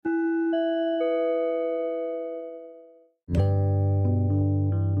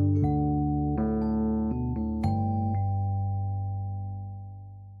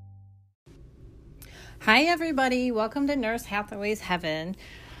Hi, everybody. Welcome to Nurse Hathaway's Heaven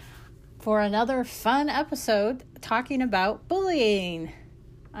for another fun episode talking about bullying.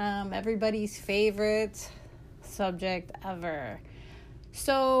 Everybody's favorite subject ever.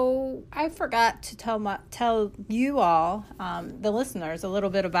 So I forgot to tell you all, the listeners, a little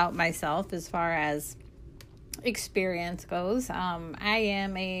bit about myself as far as experience goes. I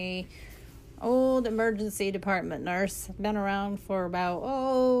am a old emergency department nurse. I've been around for about,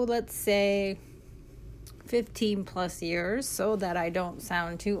 let's say 15 plus years, so that I don't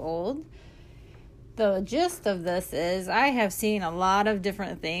sound too old. The gist of this is I have seen a lot of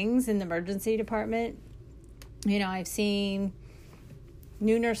different things in the emergency department. I've seen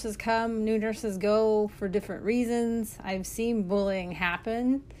new nurses come, new nurses go for different reasons. I've seen bullying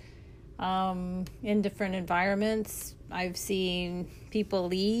happen in different environments. I've seen people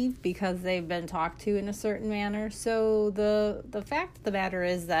leave because they've been talked to in a certain manner. So the fact of the matter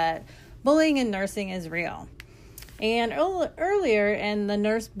is that bullying in nursing is real. And earlier in the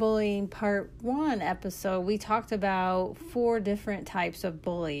Nurse Bullying Part 1 episode, we talked about 4 different types of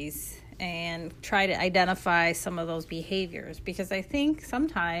bullies and try to identify some of those behaviors. Because I think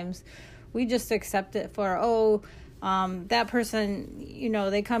sometimes we just accept it for, that person,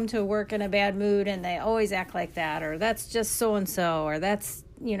 they come to work in a bad mood and they always act like that. Or that's just so-and-so. Or that's,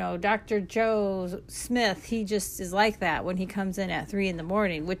 Dr. Joe Smith, he just is like that when he comes in at 3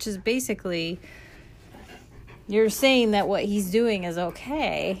 a.m, which is basically, you're saying that what he's doing is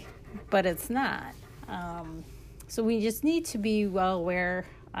okay, but it's not. So we just need to be well aware,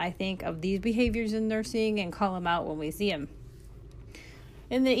 I think, of these behaviors in nursing and call them out when we see them.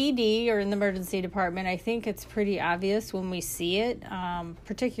 In the ED or in the emergency department, I think it's pretty obvious when we see it,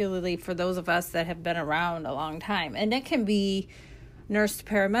 particularly for those of us that have been around a long time. And it can be nurse to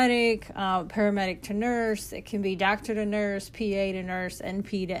paramedic, paramedic to nurse. It can be doctor to nurse, PA to nurse,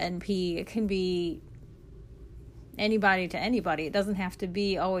 NP to NP. It can be anybody to anybody. It doesn't have to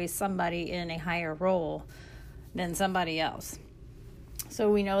be always somebody in a higher role than somebody else. So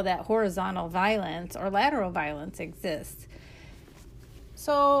we know that horizontal violence or lateral violence exists.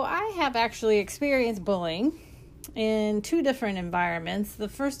 So I have actually experienced bullying in 2 different environments, the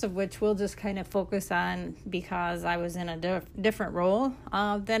first of which we'll just kind of focus on because I was in a different role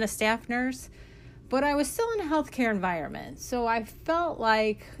than a staff nurse, but I was still in a healthcare environment. So I felt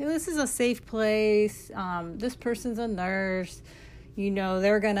like this is a safe place. This person's a nurse.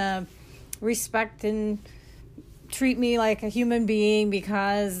 They're going to respect and treat me like a human being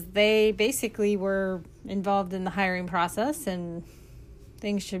because they basically were involved in the hiring process and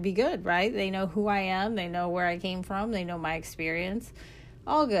things should be good, right? They know who I am. They know where I came from. They know my experience.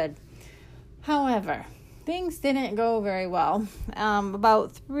 All good. However, things didn't go very well.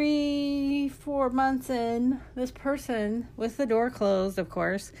 About 3-4 months in, this person, with the door closed, of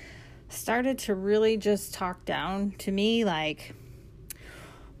course, started to really just talk down to me like,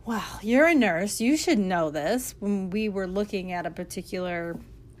 well, you're a nurse. You should know this. When we were looking at a particular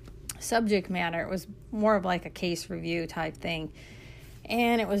subject matter, it was more of like a case review type thing.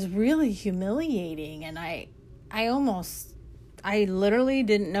 And it was really humiliating. And I literally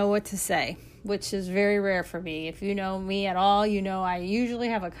didn't know what to say, which is very rare for me. If you know me at all, I usually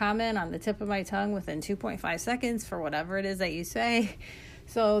have a comment on the tip of my tongue within 2.5 seconds for whatever it is that you say.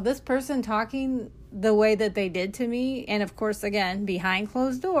 So this person talking the way that they did to me, and of course, again, behind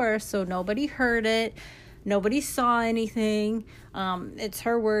closed doors, so nobody heard it, nobody saw anything. It's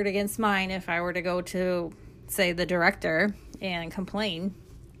her word against mine if I were to go to, say, the director and complain.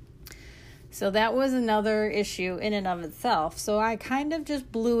 So that was another issue in and of itself. So I kind of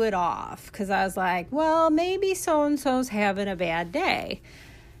just blew it off because I was like, well, maybe so-and-so's having a bad day.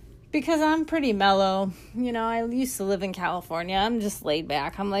 Because I'm pretty mellow. I used to live in California. I'm just laid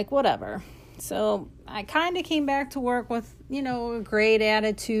back. I'm like, whatever. So I kind of came back to work with, a great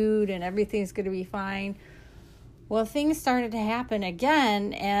attitude and everything's going to be fine. Well, things started to happen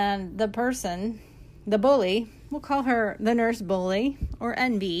again, and the person, the bully, we'll call her the nurse bully, or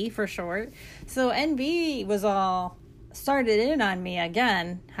NB for short. So NB was all started in on me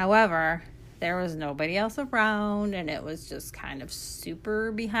again. However, there was nobody else around, and it was just kind of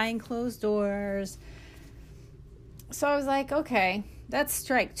super behind closed doors. So I was like, okay, that's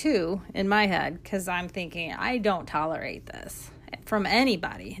strike 2 in my head, because I'm thinking, I don't tolerate this from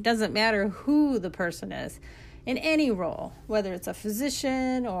anybody. It doesn't matter who the person is. In any role, whether it's a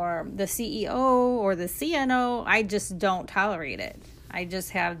physician or the CEO or the CNO, I just don't tolerate it. I just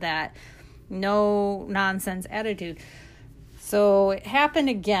have that no nonsense attitude. So it happened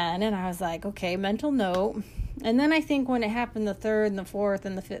again, and I was like, okay, mental note. And then I think when it happened the 3rd and the 4th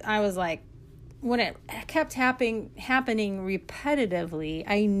and the 5th, I was like, when it kept happening repetitively,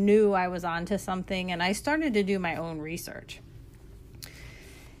 I knew I was onto something, and I started to do my own research.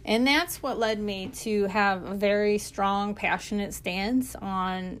 And that's what led me to have a very strong, passionate stance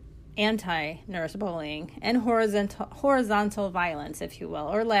on anti-nurse bullying and horizontal violence, if you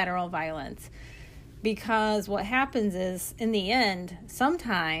will, or lateral violence. Because what happens is, in the end,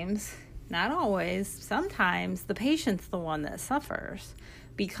 sometimes, not always, sometimes the patient's the one that suffers,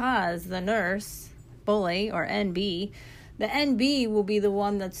 because the nurse bully, or NB, the NB will be the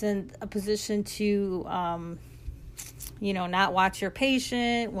one that's in a position to not watch your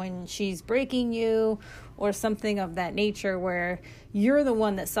patient when she's breaking you or something of that nature, where you're the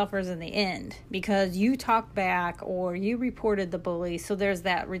one that suffers in the end because you talked back or you reported the bully. So there's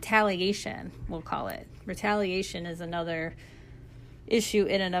that retaliation, we'll call it. Retaliation is another issue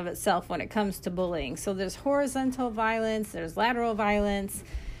in and of itself when it comes to bullying. So there's horizontal violence, there's lateral violence,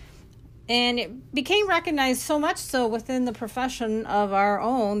 and it became recognized so much so within the profession of our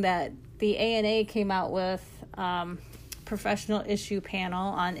own that the ANA came out with professional issue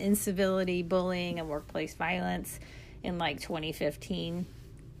panel on incivility, bullying, and workplace violence in 2015.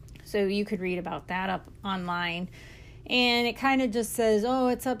 So you could read about that up online. And it kind of just says, oh,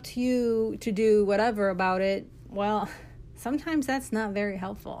 it's up to you to do whatever about it. Well, sometimes that's not very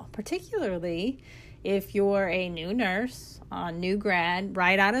helpful, particularly if you're a new nurse, a new grad,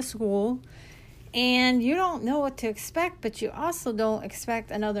 right out of school, and you don't know what to expect, but you also don't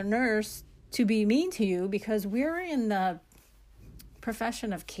expect another nurse to be mean to you, because we're in the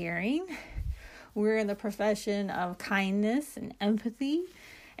profession of caring. We're in the profession of kindness and empathy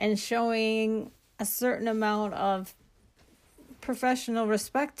and showing a certain amount of professional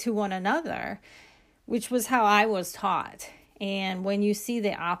respect to one another, which was how I was taught. And when you see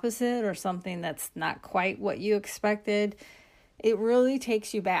the opposite or something that's not quite what you expected, it really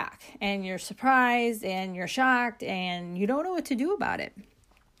takes you back, and you're surprised and you're shocked and you don't know what to do about it.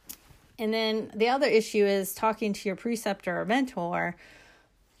 And then the other issue is talking to your preceptor or mentor.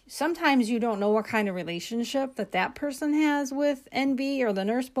 Sometimes you don't know what kind of relationship that person has with NB or the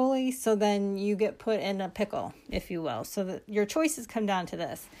nurse bully, so then you get put in a pickle, if you will. So that your choices come down to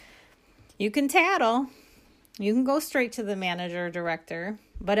this. You can tattle, you can go straight to the manager or director,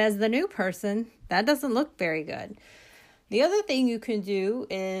 but as the new person, that doesn't look very good. The other thing you can do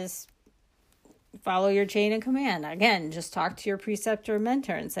is follow your chain of command. Again, just talk to your preceptor or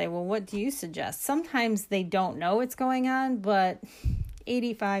mentor and say, well, what do you suggest? Sometimes they don't know what's going on, but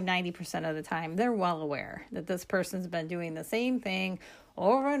 85-90% of the time, they're well aware that this person's been doing the same thing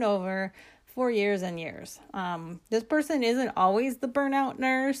over and over for years and years. This person isn't always the burnout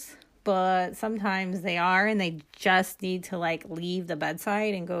nurse, but sometimes they are, and they just need to leave the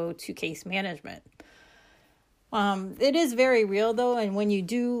bedside and go to case management. It is very real though, and when you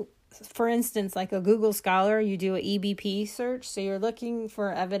do, for instance, like a Google Scholar, you do an EBP search, so you're looking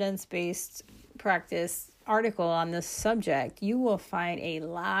for evidence-based practice article on this subject, you will find a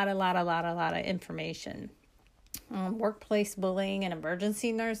lot of information. Workplace bullying and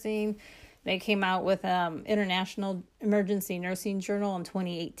emergency nursing. They came out with International Emergency Nursing Journal in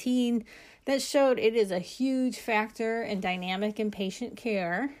 2018 that showed it is a huge factor and dynamic in patient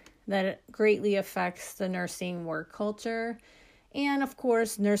care, that it greatly affects the nursing work culture, and of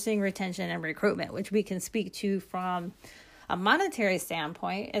course, nursing retention and recruitment, which we can speak to from a monetary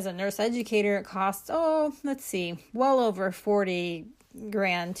standpoint. As a nurse educator, it costs, well over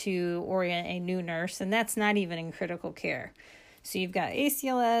 $40,000 to orient a new nurse, and that's not even in critical care. So you've got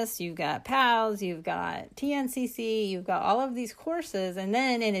ACLS, you've got PALS, you've got TNCC, you've got all of these courses, and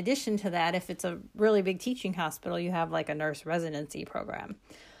then in addition to that, if it's a really big teaching hospital, you have a nurse residency program,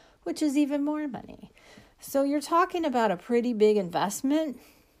 which is even more money. So you're talking about a pretty big investment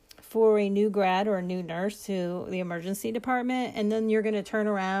for a new grad or a new nurse to the emergency department, and then you're going to turn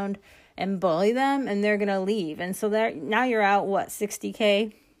around and bully them, and they're going to leave. And so now you're out,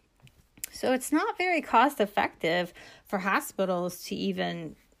 $60K? So it's not very cost effective for hospitals to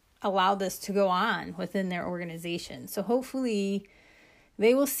even allow this to go on within their organization. So hopefully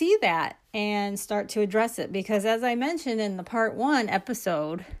they will see that and start to address it, because as I mentioned in the part 1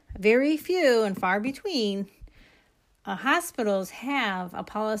 episode, very few and far between hospitals have a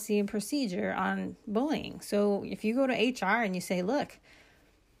policy and procedure on bullying. So if you go to HR and you say, look,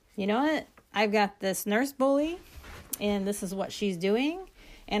 you know what, I've got this nurse bully and this is what she's doing,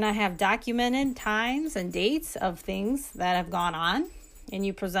 and I have documented times and dates of things that have gone on, and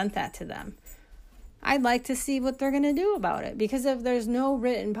you present that to them, I'd like to see what they're going to do about it. Because if there's no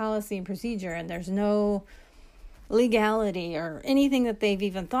written policy and procedure and there's no legality or anything that they've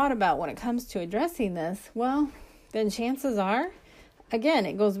even thought about when it comes to addressing this, well, then chances are again,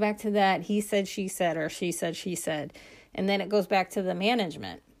 it goes back to that he said, she said, or she said, she said. And then it goes back to the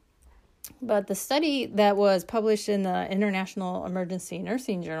management. But the study that was published in the International Emergency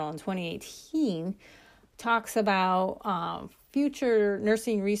Nursing Journal in 2018 talks about future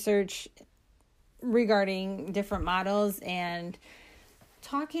nursing research regarding different models and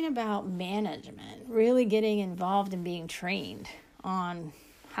talking about management, really getting involved and being trained on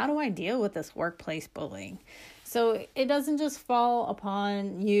how do I deal with this workplace bullying. So it doesn't just fall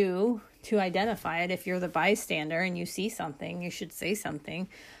upon you to identify it. If you're the bystander and you see something, you should say something.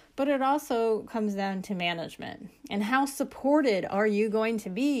 But it also comes down to management. And how supported are you going to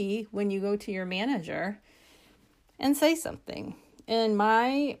be when you go to your manager and say something? In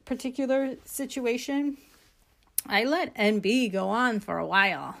my particular situation, I let NB go on for a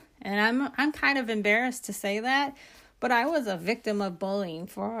while. And I'm kind of embarrassed to say that, but I was a victim of bullying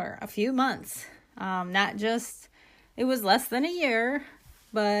for a few months. It was less than a year,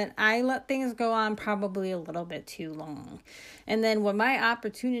 but I let things go on probably a little bit too long. And then when my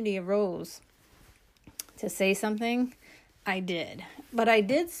opportunity arose to say something, I did. But I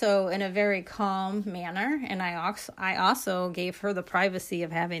did so in a very calm manner, and I also gave her the privacy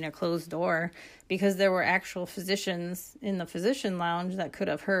of having a closed door, because there were actual physicians in the physician lounge that could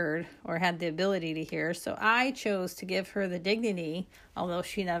have heard or had the ability to hear. So I chose to give her the dignity, although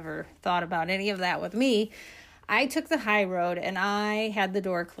she never thought about any of that with me. I took the high road and I had the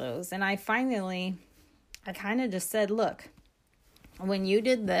door closed. And I kind of just said, look, when you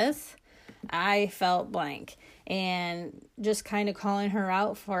did this, I felt blank. And just kind of calling her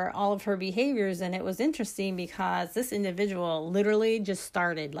out for all of her behaviors. And it was interesting because this individual literally just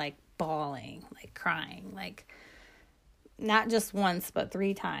started like bawling, like crying, like not just once, but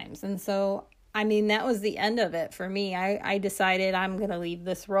 3 times. And so, I mean, that was the end of it for me. I decided I'm going to leave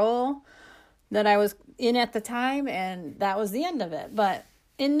this role that I was in at the time, and that was the end of it. But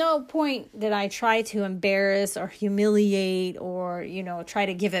in no point did I try to embarrass or humiliate or, try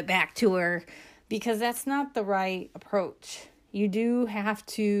to give it back to her, because that's not the right approach. You do have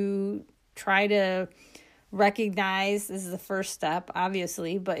to try to recognize, this is the first step,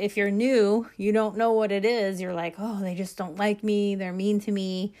 obviously, but if you're new, you don't know what it is, you're like, oh, they just don't like me, they're mean to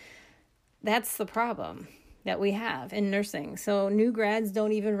me. That's the problem that we have in nursing. So new grads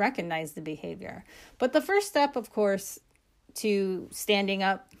don't even recognize the behavior. But the first step, of course, to standing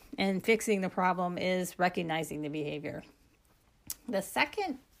up and fixing the problem is recognizing the behavior. The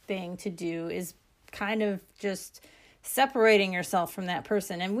second thing to do is kind of just separating yourself from that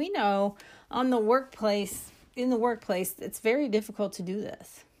person. And we know in the workplace, it's very difficult to do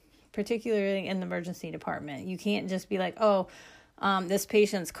this, particularly in the emergency department. You can't just be like, this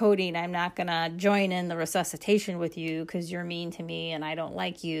patient's coding, I'm not going to join in the resuscitation with you because you're mean to me and I don't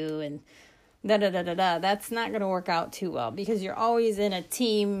like you and da-da-da-da-da. That's not going to work out too well, because you're always in a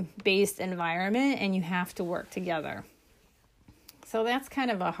team-based environment and you have to work together. So that's kind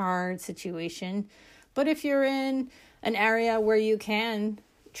of a hard situation. But if you're in an area where you can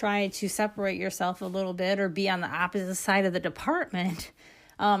try to separate yourself a little bit or be on the opposite side of the department,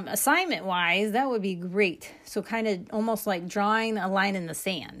 assignment-wise, that would be great. So kind of almost like drawing a line in the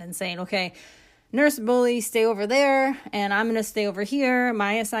sand and saying, okay, nurse bully, stay over there, and I'm going to stay over here,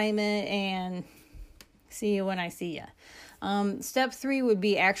 my assignment, and see you when I see you. Step 3 would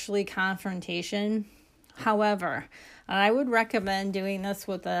be actually confrontation. However, I would recommend doing this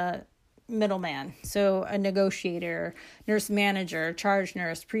with a middleman. So a negotiator, nurse manager, charge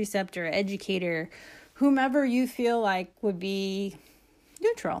nurse, preceptor, educator, whomever you feel like would be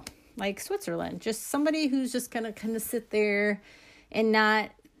neutral, like Switzerland. Just somebody who's just going to kind of sit there and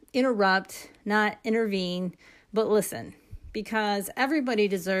not interrupt, not intervene, but listen. Because everybody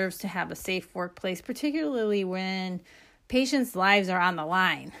deserves to have a safe workplace, particularly when patients' lives are on the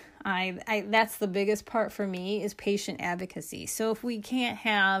line. That's the biggest part for me, is patient advocacy. So if we can't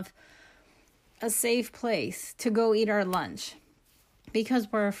have a safe place to go eat our lunch because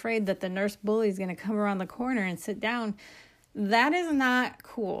we're afraid that the nurse bully is going to come around the corner and sit down, that is not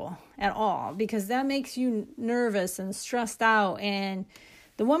cool at all, because that makes you nervous and stressed out. And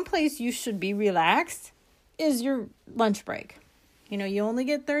the one place you should be relaxed is your lunch break. You only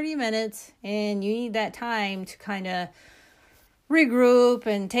get 30 minutes and you need that time to kind of regroup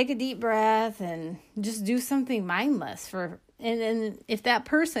and take a deep breath and just do something mindless and if that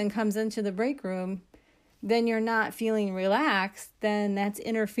person comes into the break room, then you're not feeling relaxed, then that's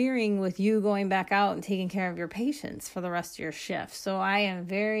interfering with you going back out and taking care of your patients for the rest of your shift. So I am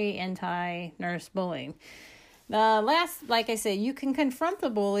very anti-nurse bullying. Like I said, you can confront the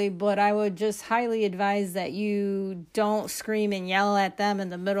bully, but I would just highly advise that you don't scream and yell at them in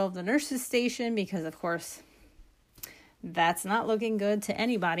the middle of the nurse's station, because of course that's not looking good to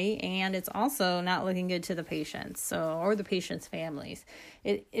anybody, and it's also not looking good to the patients, or the patients' families.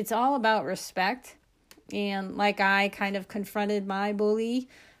 It's all about respect. And like I kind of confronted my bully,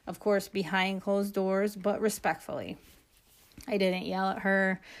 of course, behind closed doors, but respectfully. I didn't yell at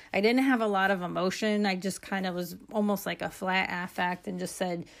her. I didn't have a lot of emotion. I just kind of was almost like a flat affect and just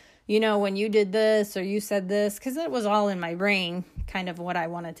said, when you did this or you said this, because it was all in my brain, kind of what I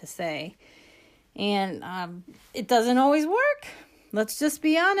wanted to say. And it doesn't always work. Let's just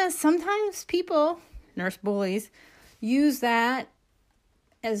be honest. Sometimes people, nurse bullies, use that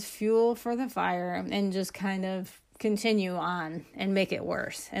as fuel for the fire and just kind of continue on and make it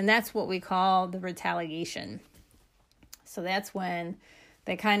worse. And that's what we call the retaliation. So that's when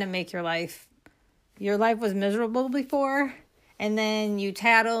they kind of make your life was miserable before, and then you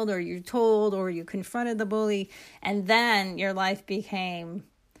tattled or you told or you confronted the bully, and then your life became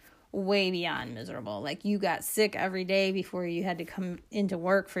way beyond miserable. Like you got sick every day before you had to come into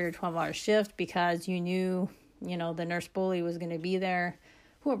work for your 12-hour shift because you knew, the nurse bully was going to be there.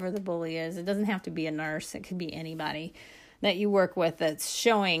 Whoever the bully is, it doesn't have to be a nurse. It could be anybody that you work with that's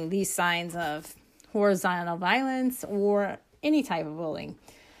showing these signs of horizontal violence or any type of bullying.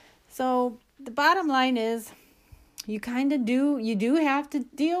 So the bottom line is you do have to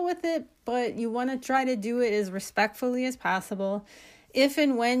deal with it, but you want to try to do it as respectfully as possible. If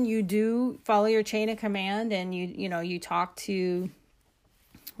and when you do follow your chain of command and you talk to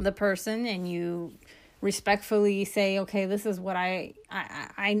the person and you respectfully say, okay, this is what I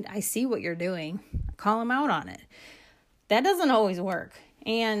see what you're doing. Call them out on it. That doesn't always work.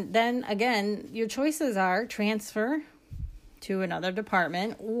 And then again, your choices are transfer to another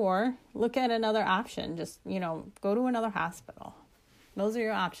department or look at another option. Just, go to another hospital. Those are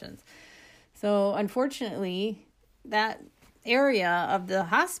your options. So unfortunately, that area of the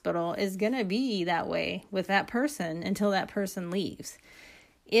hospital is going to be that way with that person until that person leaves.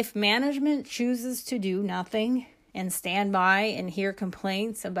 If management chooses to do nothing and stand by and hear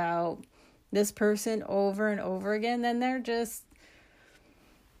complaints about this person over and over again, then they're just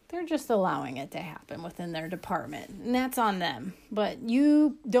allowing it to happen within their department. And that's on them. But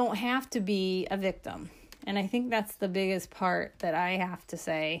you don't have to be a victim. And I think that's the biggest part that I have to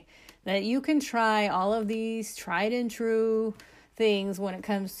say, that you can try all of these tried and true things when it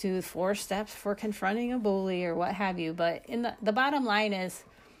comes to 4 steps for confronting a bully or what have you. But the bottom line is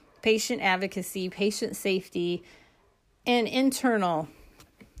patient advocacy, patient safety, and internal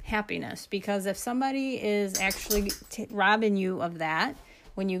happiness. Because if somebody is actually robbing you of that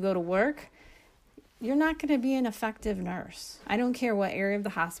when you go to work, you're not going to be an effective nurse. I don't care what area of the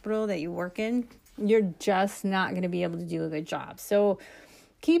hospital that you work in, you're just not going to be able to do a good job. So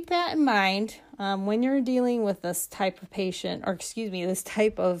keep that in mind when you're dealing with this type of patient, this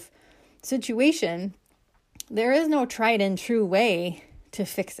type of situation. There is no tried and true way to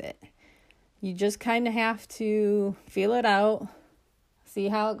fix it. You just kind of have to feel it out, see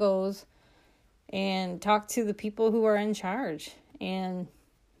how it goes, and talk to the people who are in charge and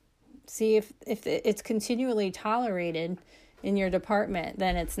see if it's continually tolerated in your department,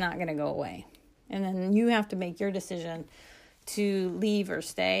 then it's not going to go away. And then you have to make your decision to leave or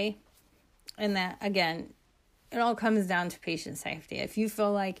stay. And that, again, it all comes down to patient safety. If you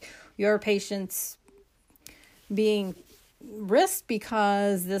feel like your patient's being risked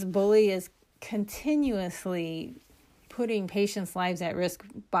because this bully is continuously putting patients' lives at risk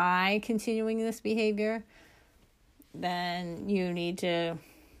by continuing this behavior, then you need to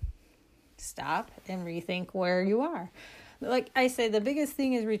stop and rethink where you are. Like I say, the biggest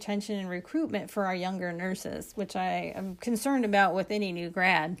thing is retention and recruitment for our younger nurses, which I am concerned about with any new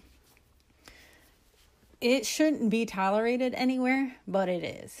grad. It shouldn't be tolerated anywhere, but it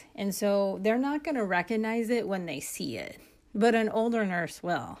is. And so they're not going to recognize it when they see it. But an older nurse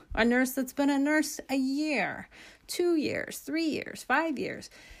will. A nurse that's been a nurse a year, 2 years, 3 years, 5 years.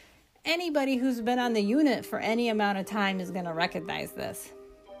 Anybody who's been on the unit for any amount of time is going to recognize this.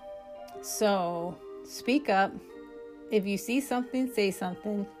 So speak up. If you see something, say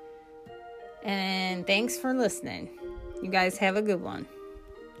something. And thanks for listening. You guys have a good one.